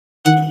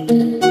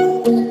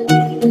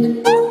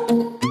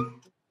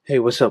Hey,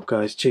 what's up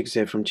guys, Chigs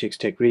here from Chigs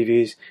Tech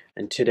Reviews,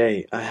 and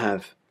today I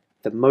have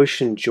the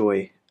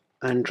Motionjoy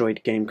Android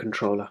game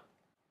controller.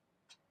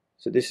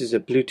 So this is a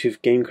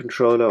Bluetooth game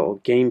controller or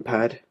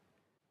gamepad,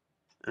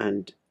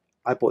 and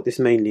I bought this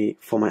mainly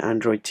for my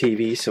Android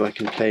TV so I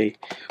can play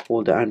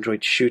all the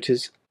Android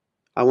shooters.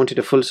 I wanted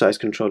a full-size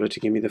controller to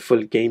give me the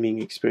full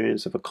gaming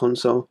experience of a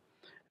console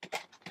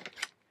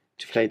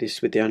to play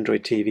this with the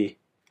Android TV.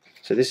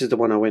 So this is the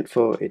one I went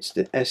for. It's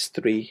the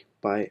S3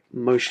 by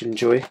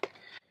Motionjoy.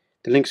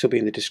 The links will be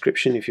in the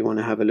description if you want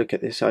to have a look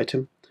at this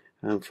item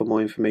for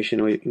more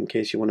information, or in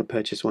case you want to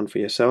purchase one for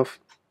yourself.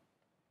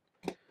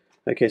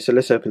 Okay, so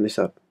let's open this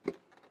up.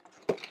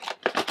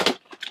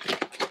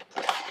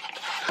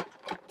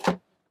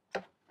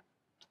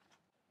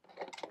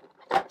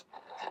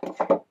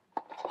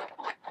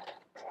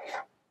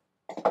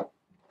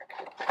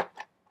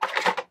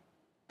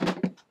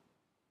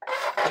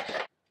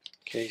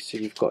 Okay, so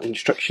you've got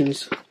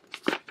instructions.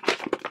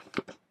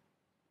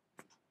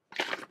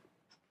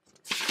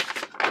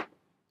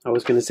 I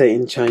was going to say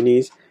in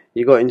Chinese.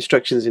 You got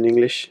instructions in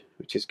English,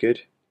 which is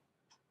good.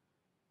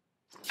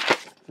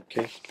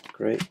 Okay,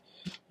 great.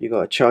 You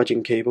got a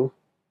charging cable,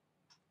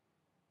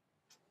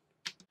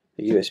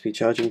 a USB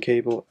charging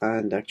cable,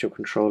 and the actual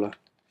controller.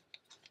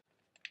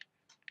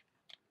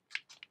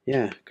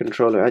 Yeah,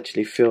 controller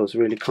actually feels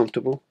really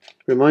comfortable.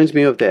 Reminds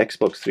me of the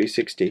Xbox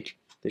 360,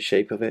 the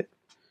shape of it.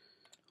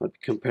 I'll be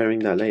comparing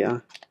that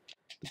later.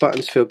 The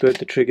buttons feel good,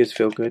 the triggers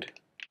feel good,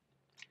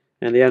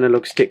 and the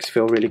analog sticks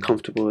feel really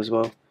comfortable as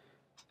well.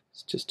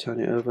 Let's just turn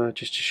it over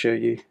just to show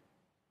you.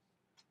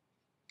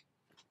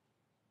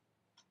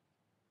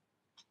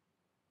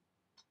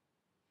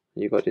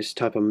 You've got this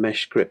type of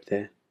mesh grip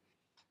there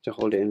to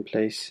hold it in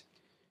place.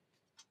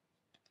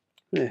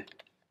 Yeah,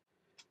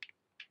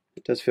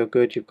 it does feel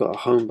good. You've got a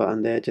home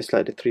button there, just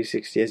like the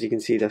 360. As you can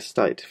see, that's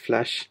started to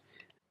flash.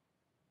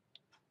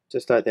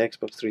 Just like the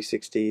Xbox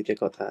 360, they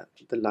got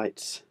the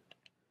lights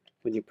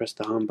when you press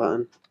the home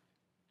button,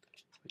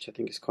 which I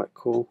think is quite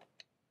cool.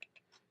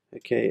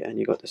 Okay, and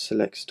you got the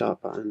select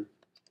start button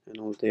and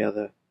all the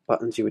other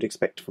buttons you would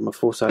expect from a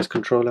full-size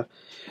controller.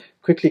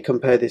 Quickly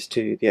compare this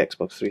to the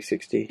Xbox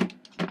 360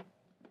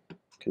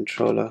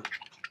 controller.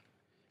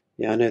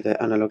 Yeah, I know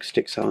the analog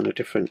sticks are on a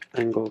different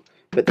angle,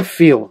 but the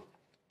feel,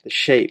 the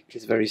shape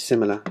is very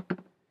similar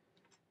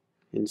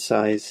in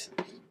size.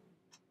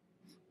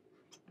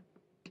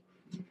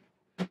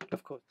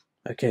 Of course.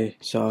 Okay,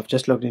 so I've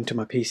just logged into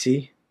my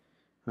PC.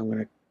 I'm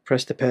going to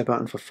press the pair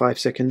button for 5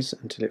 seconds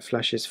until it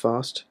flashes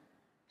fast.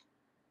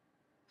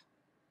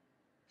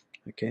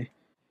 Okay,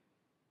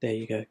 there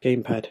you go,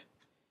 gamepad.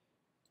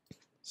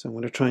 So I'm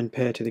going to try and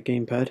pair to the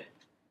gamepad.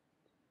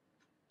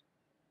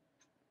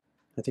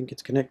 I think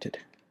it's connected.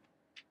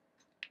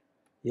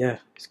 Yeah,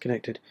 it's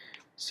connected.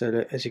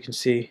 So as you can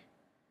see,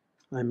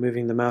 I'm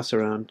moving the mouse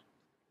around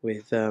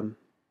with the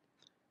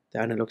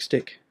analog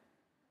stick.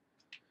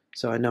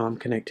 So I know I'm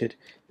connected.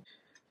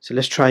 So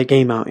let's try a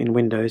game out in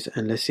Windows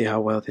and let's see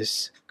how well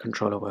this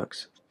controller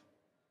works.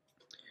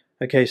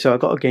 Okay, so I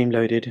got a game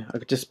loaded.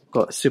 I've just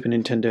got a Super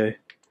Nintendo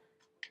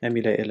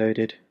emulator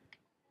loaded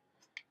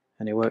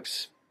and it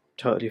works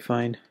totally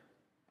fine.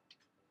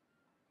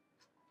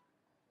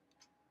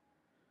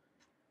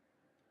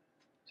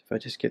 So if I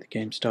just get the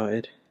game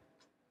started.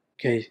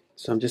 Okay,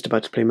 so I'm just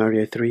about to play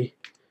Mario 3.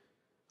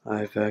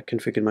 I've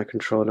configured my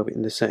controller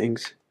in the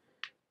settings.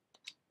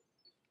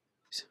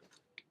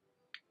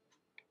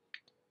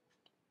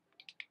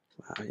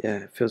 Wow, yeah,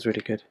 it feels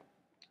really good.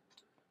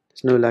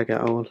 There's no lag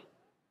at all.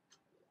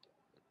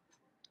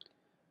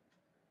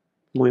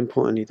 More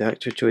importantly, the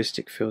actual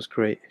joystick feels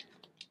great.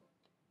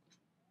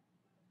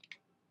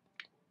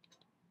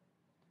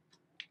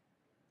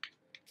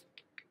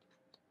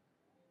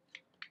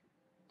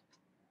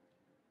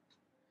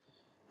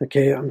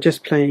 Okay, I'm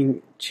just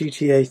playing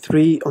GTA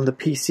 3 on the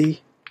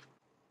PC,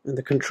 and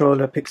the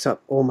controller picks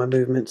up all my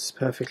movements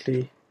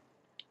perfectly.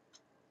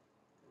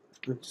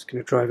 I'm just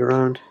going to drive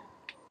around.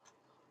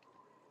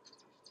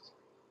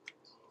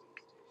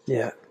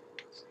 Yeah.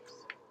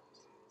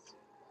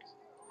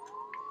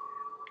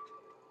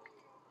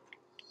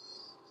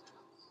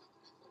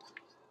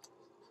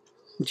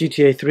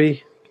 GTA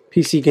 3,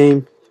 PC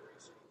game,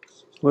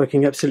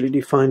 working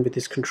absolutely fine with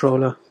this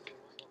controller.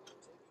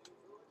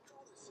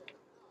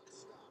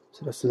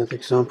 So that's another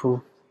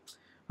example.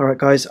 Alright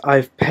guys,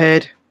 I've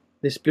paired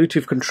this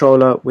Bluetooth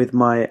controller with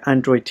my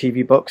Android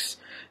TV box.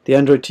 The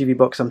Android TV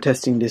box I'm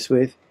testing this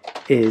with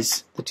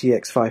is the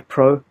TX5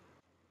 Pro.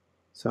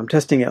 So I'm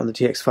testing it on the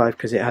TX5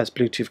 because it has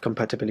Bluetooth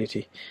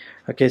compatibility.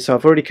 Okay, so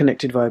I've already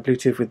connected via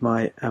Bluetooth with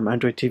my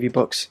Android TV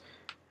box,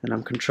 and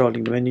I'm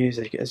controlling the menus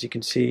as you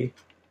can see.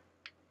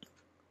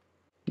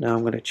 Now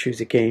I'm going to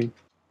choose a game.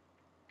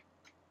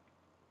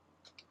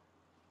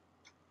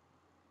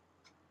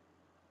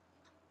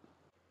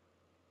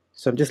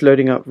 So I'm just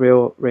loading up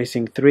Real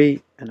Racing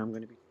 3, and I'm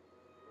going to be...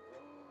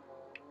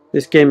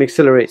 This game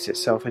accelerates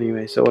itself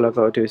anyway, so all I've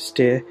got to do is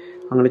steer.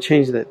 I'm going to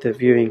change the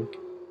viewing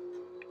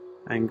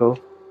angle,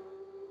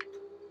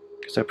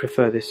 because I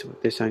prefer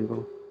this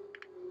angle.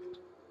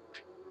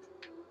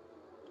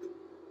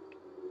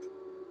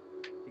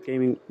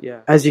 Gaming,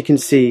 yeah. As you can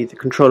see, the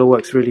controller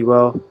works really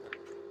well.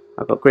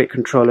 I've got great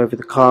control over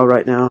the car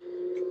right now.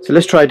 So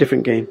let's try a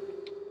different game.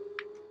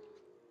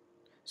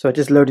 So I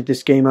just loaded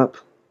this game up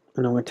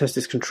and I'm going to test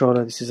this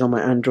controller. This is on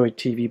my Android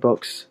TV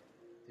box.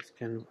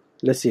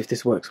 Let's see if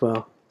this works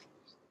well.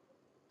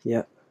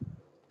 Yeah.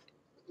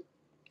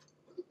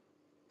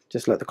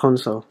 Just like the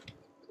console.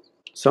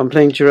 So I'm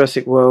playing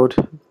Jurassic World,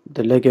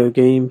 the Lego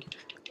game.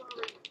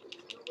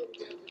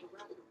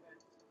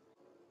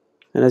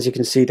 And as you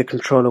can see, the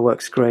controller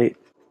works great.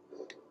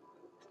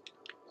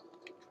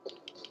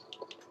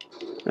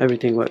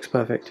 Everything works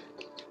perfect.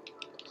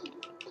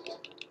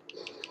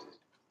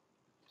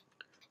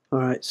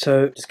 Alright,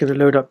 so just going to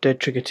load up Dead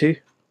Trigger 2.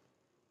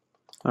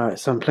 Alright,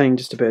 so I'm playing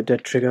just a bit of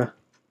Dead Trigger.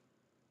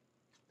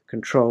 The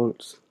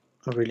controls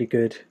are really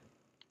good.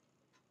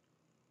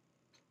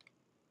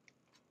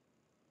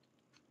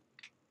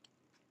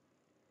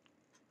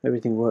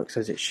 Everything works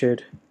as it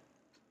should.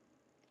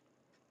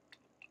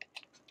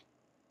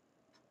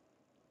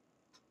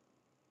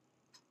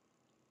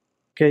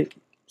 Okay,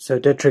 so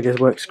Dead Trigger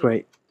works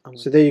great.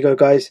 So there you go,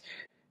 guys.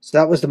 So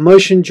that was the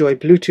Motionjoy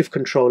Bluetooth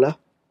controller.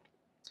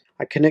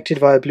 I connected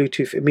via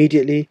Bluetooth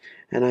immediately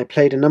and I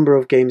played a number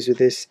of games with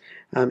this.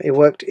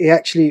 It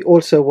actually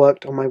also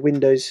worked on my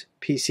Windows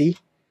PC.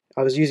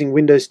 I was using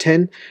Windows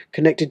 10,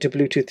 connected to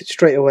Bluetooth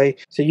straight away.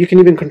 So you can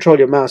even control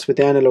your mouse with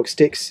the analog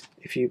sticks.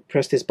 If you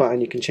press this button,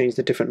 you can change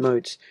the different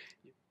modes.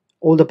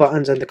 All the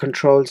buttons and the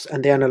controls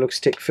and the analog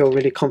stick feel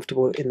really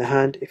comfortable in the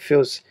hand. It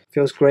feels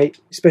great,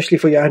 especially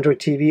for your Android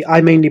TV. I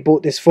mainly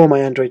bought this for my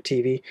Android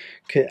TV,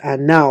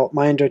 and now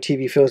my Android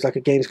TV feels like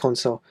a games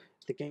console.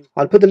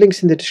 I'll put the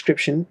links in the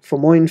description for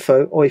more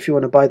info, or if you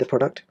want to buy the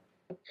product.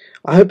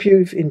 I hope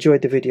you've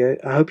enjoyed the video.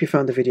 I hope you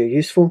found the video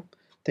useful.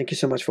 Thank you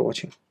so much for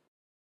watching.